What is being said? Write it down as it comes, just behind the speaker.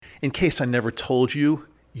In case I never told you,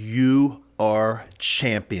 you are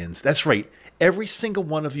champions. That's right. Every single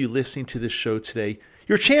one of you listening to this show today,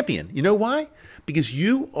 you're a champion. You know why? Because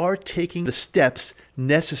you are taking the steps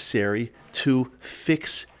necessary to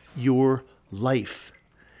fix your life.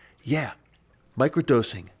 Yeah,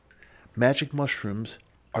 microdosing, magic mushrooms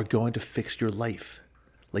are going to fix your life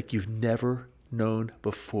like you've never known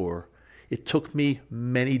before. It took me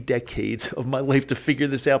many decades of my life to figure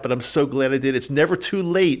this out, but I'm so glad I did. It's never too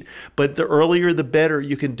late, but the earlier the better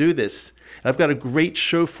you can do this. And I've got a great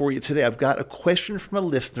show for you today. I've got a question from a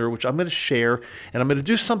listener, which I'm going to share, and I'm going to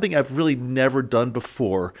do something I've really never done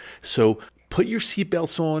before. So put your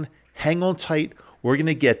seatbelts on, hang on tight. We're going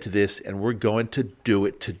to get to this, and we're going to do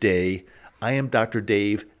it today. I am Dr.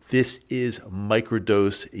 Dave. This is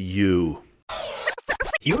Microdose U.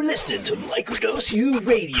 You're listening to Microdose U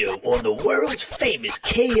Radio on the world's famous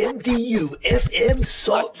KMDU FM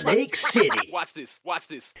Salt Lake City. Watch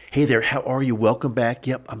this. Hey there, how are you? Welcome back.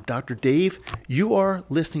 Yep, I'm Dr. Dave. You are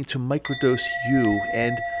listening to Microdose U,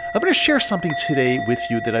 and I'm going to share something today with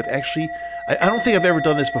you that I don't think I've ever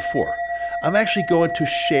done this before. I'm actually going to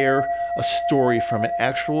share a story from an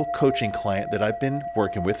actual coaching client that I've been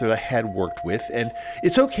working with, or I had worked with, and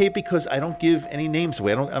it's okay because I don't give any names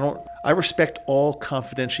away. I respect all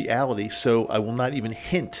confidentiality, so I will not even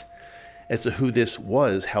hint as to who this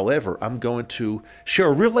was. However, I'm going to share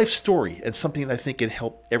a real life story and something that I think can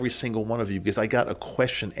help every single one of you, because I got a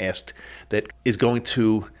question asked that is going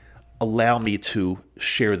to allow me to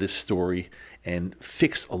share this story and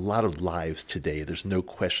fix a lot of lives today. There's no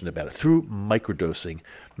question about it, through microdosing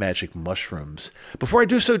magic mushrooms. Before I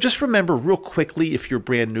do so, just remember real quickly, if you're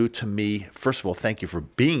brand new to me, first of all, thank you for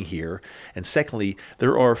being here. And secondly,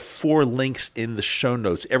 there are 4 links in the show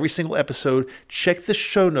notes. Every single episode, check the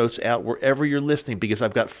show notes out wherever you're listening, because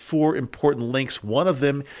I've got 4 important links. One of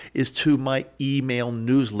them is to my email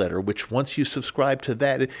newsletter, which once you subscribe to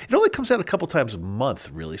that, it only comes out a couple times a month,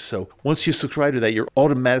 really. So once you subscribe to that, you're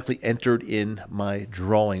automatically entered in my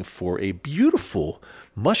drawing for a beautiful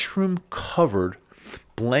mushroom-covered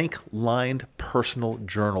blank-lined personal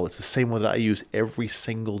journal. It's the same one that I use every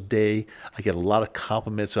single day. I get a lot of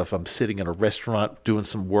compliments if I'm sitting in a restaurant doing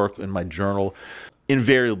some work in my journal.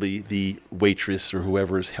 Invariably, the waitress or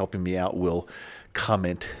whoever is helping me out will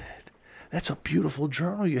comment, "That's a beautiful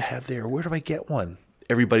journal you have there. Where do I get one?"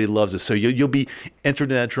 Everybody loves it. So you'll be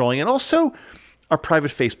entered in that drawing. And also our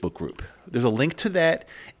private Facebook group. There's a link to that,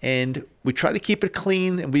 and we try to keep it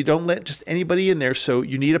clean, and we don't let just anybody in there, so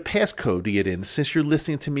you need a passcode to get in. Since you're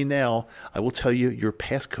listening to me now, I will tell you your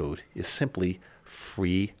passcode is simply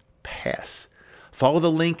free pass. Follow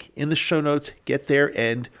the link in the show notes, get there,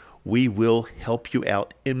 and we will help you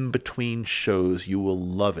out in between shows. You will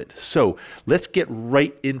love it. So let's get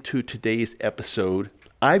right into today's episode.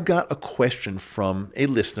 I've got a question from a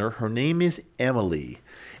listener. Her name is Emily.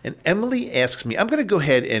 And Emily asks me, I'm going to go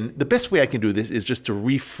ahead, and the best way I can do this is just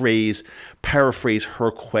to paraphrase her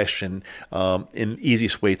question in the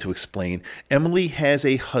easiest way to explain. Emily has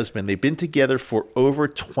a husband. They've been together for over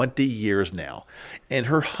 20 years now. And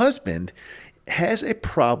her husband has a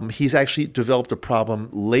problem. He's actually developed a problem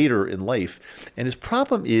later in life. And his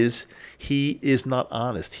problem is he is not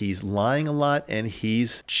honest. He's lying a lot, and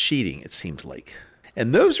he's cheating, it seems like.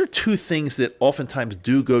 And those are 2 things that oftentimes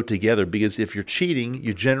do go together, because if you're cheating,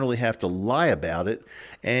 you generally have to lie about it.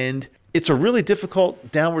 And it's a really difficult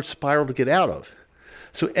downward spiral to get out of.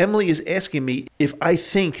 So Emily is asking me if I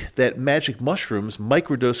think that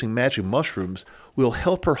microdosing magic mushrooms, will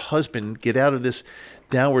help her husband get out of this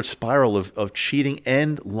downward spiral of cheating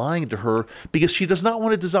and lying to her, because she does not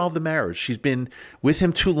want to dissolve the marriage. She's been with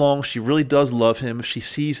him too long. She really does love him. She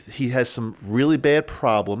sees he has some really bad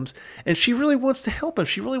problems, and she really wants to help him.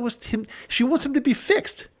 She wants him to be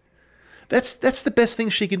fixed. That's the best thing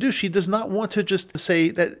she can do. She does not want to just say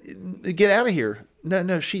that, get out of here.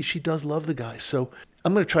 No, she does love the guy. So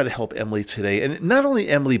I'm going to try to help Emily today. And not only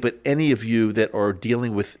Emily, but any of you that are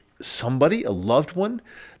dealing with somebody, a loved one,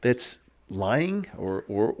 that's lying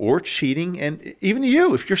or cheating, and even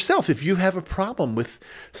you, if you have a problem with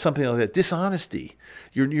something like that, dishonesty,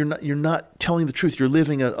 you're not telling the truth, you're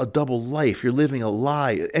living a double life, you're living a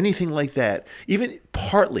lie, anything like that, even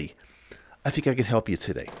partly, I think I can help you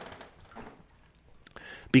today,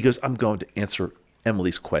 because I'm going to answer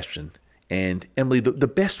Emily's question. And Emily, the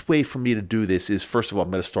best way for me to do this is, first of all,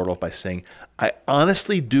 I'm going to start off by saying, I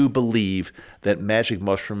honestly do believe that magic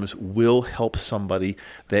mushrooms will help somebody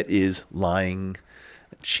that is lying,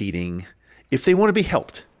 cheating, if they want to be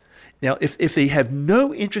helped. Now, if they have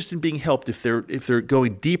no interest in being helped, if they're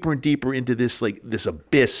going deeper and deeper into this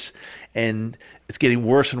abyss, and it's getting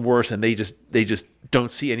worse and worse, and they just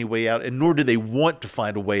don't see any way out, and nor do they want to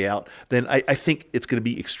find a way out, then I think it's going to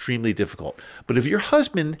be extremely difficult. But if your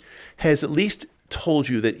husband has at least told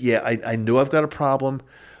you that, yeah, I know I've got a problem,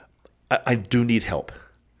 I do need help,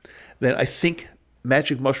 then I think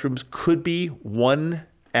magic mushrooms could be one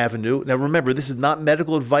avenue. Now, remember, this is not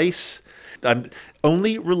medical advice. I'm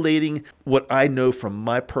only relating what I know from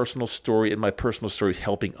my personal story, and my personal story is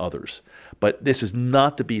helping others. But this is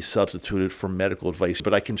not to be substituted for medical advice.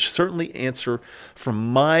 But I can certainly answer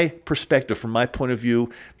from my perspective, from my point of view,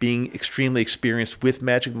 being extremely experienced with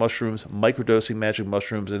magic mushrooms, microdosing magic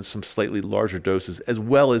mushrooms in some slightly larger doses, as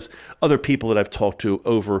well as other people that I've talked to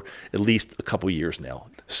over at least a couple years now.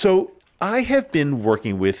 So I have been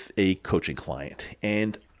working with a coaching client,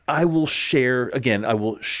 and I will share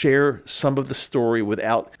some of the story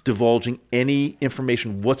without divulging any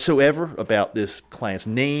information whatsoever about this client's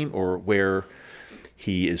name or where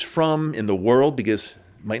he is from in the world, because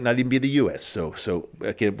it might not even be the U.S. So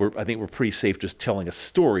again, I think we're pretty safe just telling a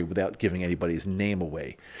story without giving anybody's name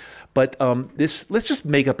away. But let's just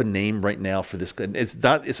make up a name right now for this.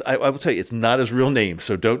 I will tell you, it's not his real name,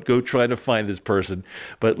 so don't go trying to find this person.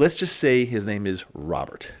 But let's just say his name is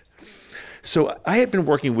Robert. So I had been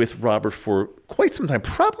working with Robert for quite some time,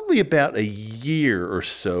 probably about a year or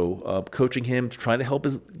so, coaching him, trying to help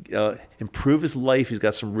improve his life. He's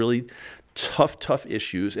got some really tough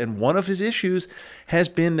issues. And one of his issues has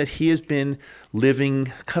been that he has been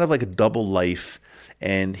living kind of like a double life,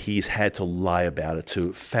 and he's had to lie about it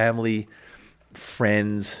to family,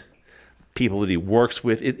 friends, people that he works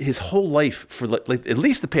with. His whole life for like at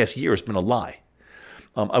least the past year has been a lie.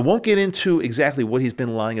 I won't get into exactly what he's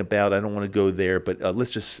been lying about. I don't want to go there, but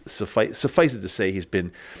let's just suffice it to say he's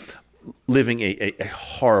been living a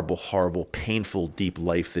horrible, painful, deep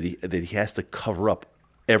life that he has to cover up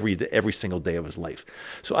every single day of his life.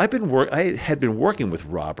 So I had been working with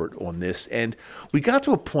Robert on this, and we got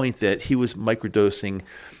to a point that he was microdosing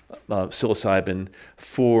psilocybin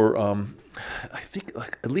for I think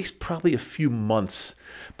like at least probably a few months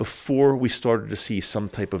before we started to see some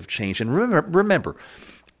type of change. And remember,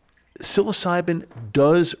 psilocybin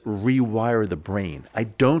does rewire the brain. I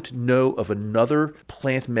don't know of another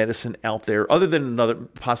plant medicine out there, other than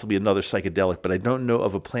possibly another psychedelic, but I don't know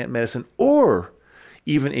of a plant medicine or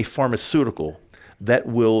even a pharmaceutical that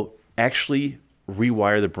will actually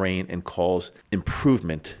rewire the brain and cause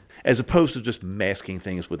improvement, as opposed to just masking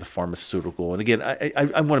things with a pharmaceutical. And again,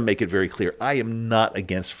 I want to make it very clear, I am not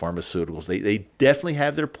against pharmaceuticals. They definitely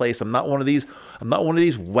have their place. I'm not one of these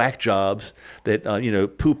whack jobs that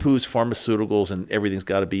poo-poos pharmaceuticals and everything's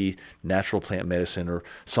got to be natural plant medicine or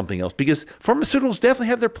something else, because pharmaceuticals definitely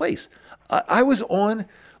have their place. I was on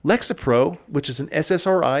Lexapro, which is an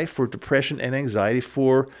SSRI for depression and anxiety,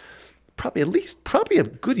 for probably a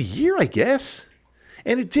good year, I guess.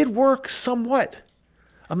 And it did work somewhat.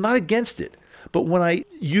 I'm not against it. But when I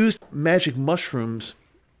used magic mushrooms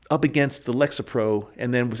up against the Lexapro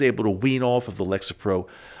and then was able to wean off of the Lexapro,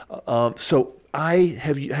 so I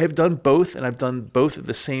have done both, and I've done both at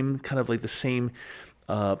the same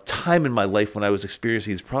time in my life when I was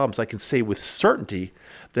experiencing these problems. I can say with certainty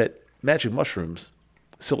that magic mushrooms,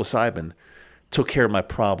 psilocybin, took care of my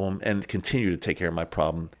problem and continue to take care of my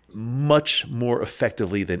problem much more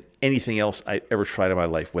effectively than anything else I ever tried in my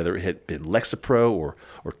life, whether it had been Lexapro or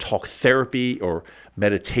talk therapy or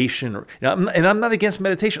meditation. And I'm not against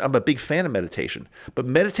meditation. I'm a big fan of meditation. But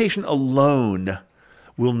meditation alone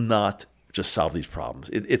will not just solve these problems.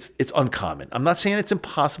 It's uncommon. I'm not saying it's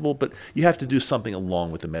impossible, but you have to do something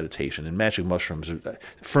along with the meditation. And magic mushrooms,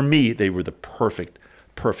 for me, they were the perfect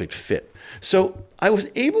fit. So I was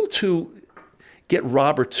able to get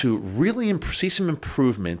Robert to really see some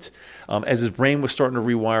improvement as his brain was starting to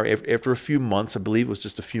rewire after a few months. I believe it was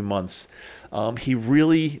just a few months. He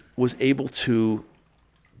really was able to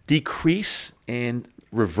decrease and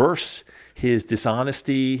reverse his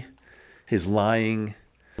dishonesty, his lying,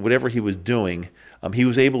 whatever he was doing. He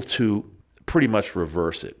was able to pretty much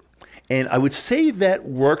reverse it. And I would say that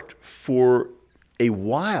worked for a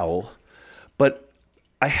while, but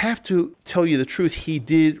I have to tell you the truth, he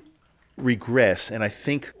did regress. And I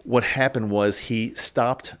think what happened was he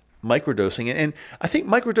stopped microdosing. And I think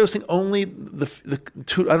microdosing only the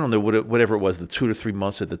two, I don't know, whatever it was, the 2 to 3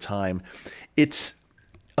 months at the time, it's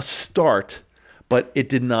a start, but it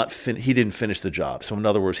did not he didn't finish the job. So in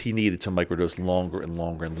other words, he needed to microdose longer and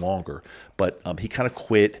longer and longer. But he kind of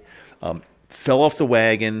quit, fell off the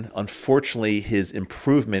wagon. Unfortunately, his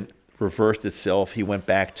improvement reversed itself. He went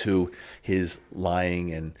back to his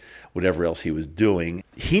lying and whatever else he was doing.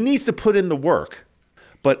 He needs to put in the work.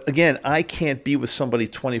 But again, I can't be with somebody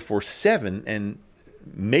 24/7 and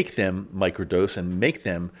make them microdose and make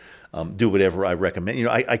them do whatever I recommend.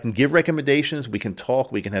 I can give recommendations. We can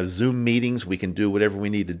talk. We can have Zoom meetings. We can do whatever we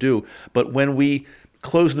need to do. But when we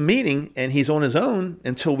close the meeting and he's on his own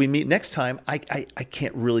until we meet next time, I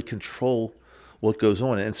can't really control what goes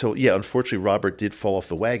on. And so, yeah, unfortunately, Robert did fall off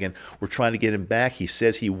the wagon. We're trying to get him back. He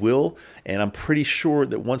says he will. And I'm pretty sure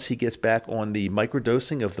that once he gets back on the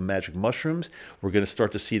microdosing of the magic mushrooms, we're going to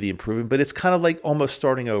start to see the improvement. But it's kind of like almost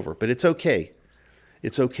starting over. But it's okay.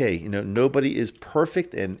 It's okay. Nobody is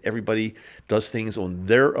perfect, and everybody does things on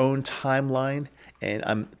their own timeline. And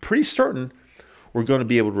I'm pretty certain we're going to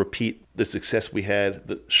be able to repeat the success we had,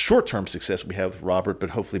 the short-term success we have with Robert, but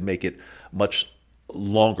hopefully make it much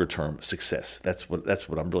longer-term success. That's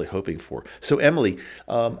what I'm really hoping for. So, Emily,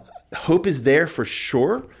 hope is there for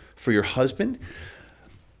sure for your husband.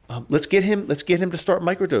 Let's get him to start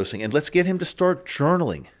microdosing, and let's get him to start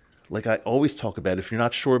journaling. Like I always talk about, if you're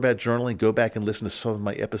not sure about journaling, go back and listen to some of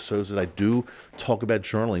my episodes that I do talk about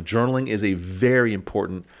journaling. Journaling is a very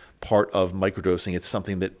important part of microdosing. It's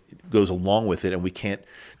something that goes along with it, and we can't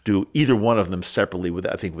do either one of them separately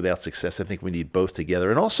without success. I think we need both together.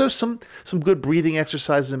 And also some good breathing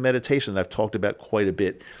exercises and meditation that I've talked about quite a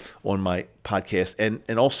bit on my podcast,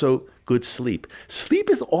 and also good sleep. Sleep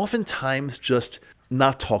is oftentimes just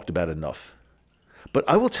not talked about enough. But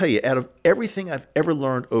I will tell you, out of everything I've ever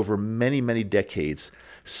learned over many, many decades,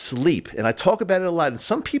 sleep, and I talk about it a lot, and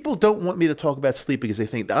some people don't want me to talk about sleep because they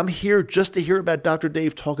think I'm here just to hear about Dr.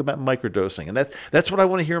 Dave talk about microdosing, and that's what I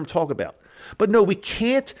want to hear him talk about. But no, we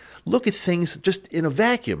can't look at things just in a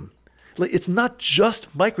vacuum. It's not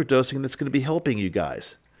just microdosing that's going to be helping you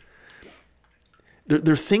guys.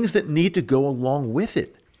 There are things that need to go along with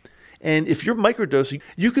it. And if you're microdosing,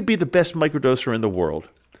 you could be the best microdoser in the world.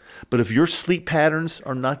 But if your sleep patterns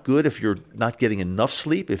are not good, if you're not getting enough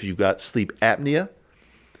sleep, if you've got sleep apnea,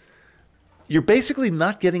 you're basically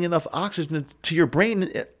not getting enough oxygen to your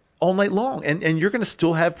brain all night long, and you're going to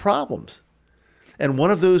still have problems. And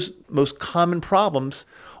one of those most common problems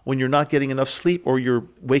when you're not getting enough sleep or you're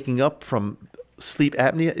waking up from sleep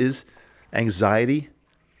apnea is anxiety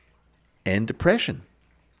and depression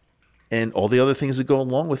and all the other things that go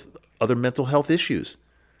along with other mental health issues.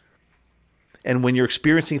 And when you're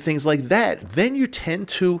experiencing things like that, then you tend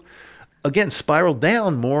to, again, spiral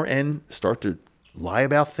down more and start to lie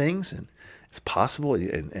about things. And it's possible,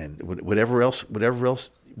 and whatever else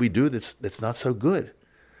we do that's not so good.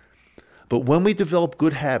 But when we develop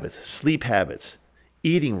good habits, sleep habits,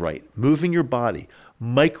 eating right, moving your body,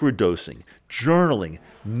 microdosing, journaling,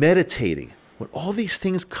 meditating, when all these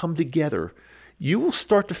things come together, you will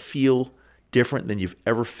start to feel different than you've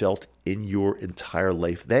ever felt in your entire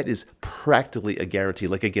life. That is practically a guarantee.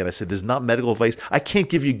 Like, again, I said, this is not medical advice. I can't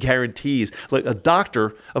give you guarantees. Like a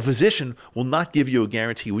doctor, a physician will not give you a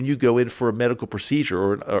guarantee when you go in for a medical procedure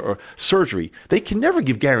or surgery. They can never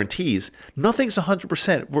give guarantees. Nothing's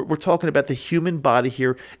 100%. We're talking about the human body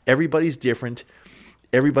here. Everybody's different.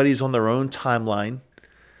 Everybody's on their own timeline.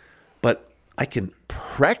 But I can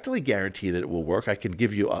practically guarantee that it will work. I can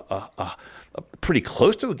give you a pretty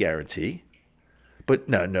close to a guarantee. But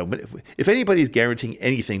no. If anybody's guaranteeing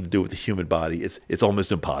anything to do with the human body, it's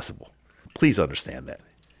almost impossible. Please understand that.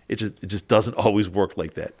 It just doesn't always work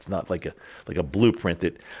like that. It's not like a blueprint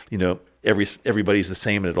that everybody's the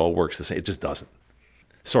same and it all works the same. It just doesn't.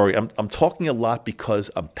 Sorry, I'm talking a lot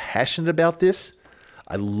because I'm passionate about this.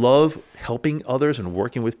 I love helping others and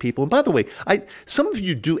working with people. And by the way, some of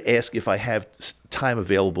you do ask if I have time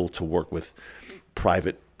available to work with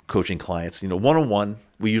private coaching clients. One-on-one.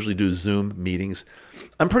 We usually do Zoom meetings.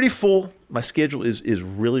 I'm pretty full. My schedule is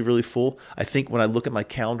really, really full. I think when I look at my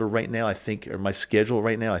calendar right now, or my schedule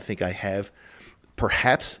right now, I think I have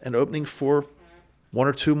perhaps an opening for one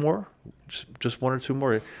or two more. Just one or two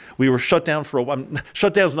more. We were shut down for a while.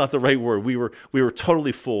 Shut down is not the right word. We were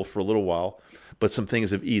totally full for a little while, but some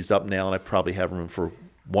things have eased up now, and I probably have room for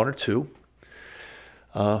one or two.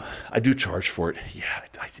 I do charge for it. Yeah,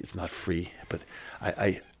 it's not free, but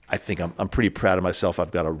I think I'm pretty proud of myself.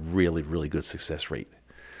 I've got a really, really good success rate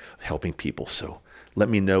helping people. So let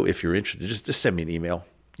me know if you're interested. Just send me an email.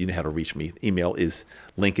 You know how to reach me.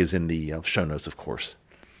 Link is in the show notes, of course.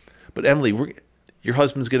 But Emily, your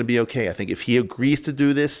husband's going to be okay. I think if he agrees to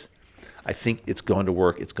do this, I think it's going to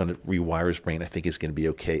work. It's going to rewire his brain. I think it's going to be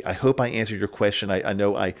okay. I hope I answered your question. I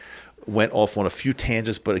know I went off on a few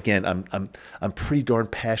tangents, but again, I'm pretty darn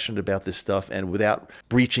passionate about this stuff. And without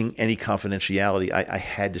breaching any confidentiality, I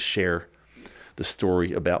had to share the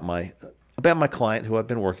story about my about my client who I've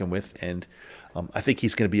been working with, and I think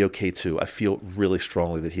he's going to be okay too. I feel really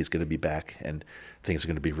strongly that he's going to be back and things are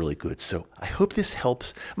going to be really good. So I hope this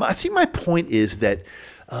helps. I think my point is that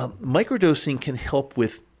microdosing can help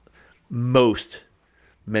with most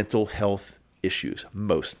mental health issues.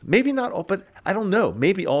 Most, maybe not all, but I don't know.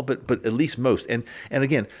 Maybe all, but at least most. And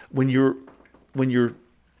again, when you're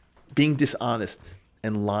being dishonest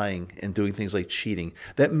and lying and doing things like cheating,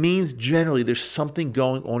 that means generally there's something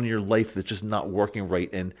going on in your life that's just not working right,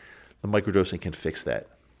 and the microdosing can fix that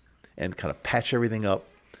and kind of patch everything up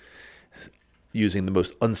using the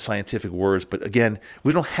most unscientific words. But again,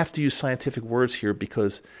 we don't have to use scientific words here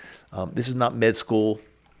because this is not med school.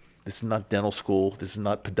 This is not dental school. This is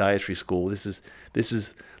not podiatry school. This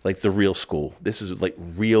is like the real school. This is like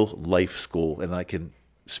real life school, and I can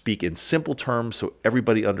speak in simple terms so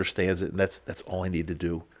everybody understands it, and that's all I need to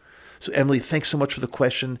do. So Emily, thanks so much for the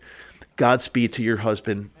question. Godspeed to your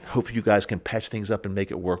husband. Hope you guys can patch things up and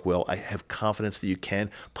make it work well. I have confidence that you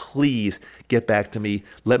can. Please get back to me.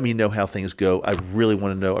 Let me know how things go. I really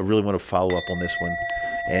want to know. I really want to follow up on this one.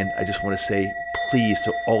 And I just want to say, please,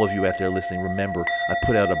 to all of you out there listening, remember, I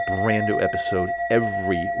put out a brand new episode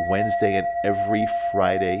every Wednesday and every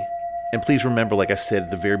Friday. And please remember, like I said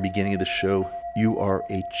at the very beginning of the show, you are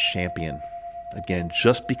a champion. Again,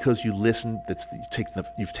 just because you listen,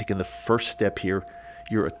 you've taken the first step here.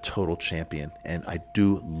 You're a total champion, and I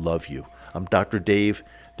do love you. I'm Dr. Dave.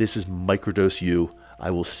 This is Microdose You.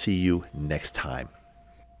 I will see you next time.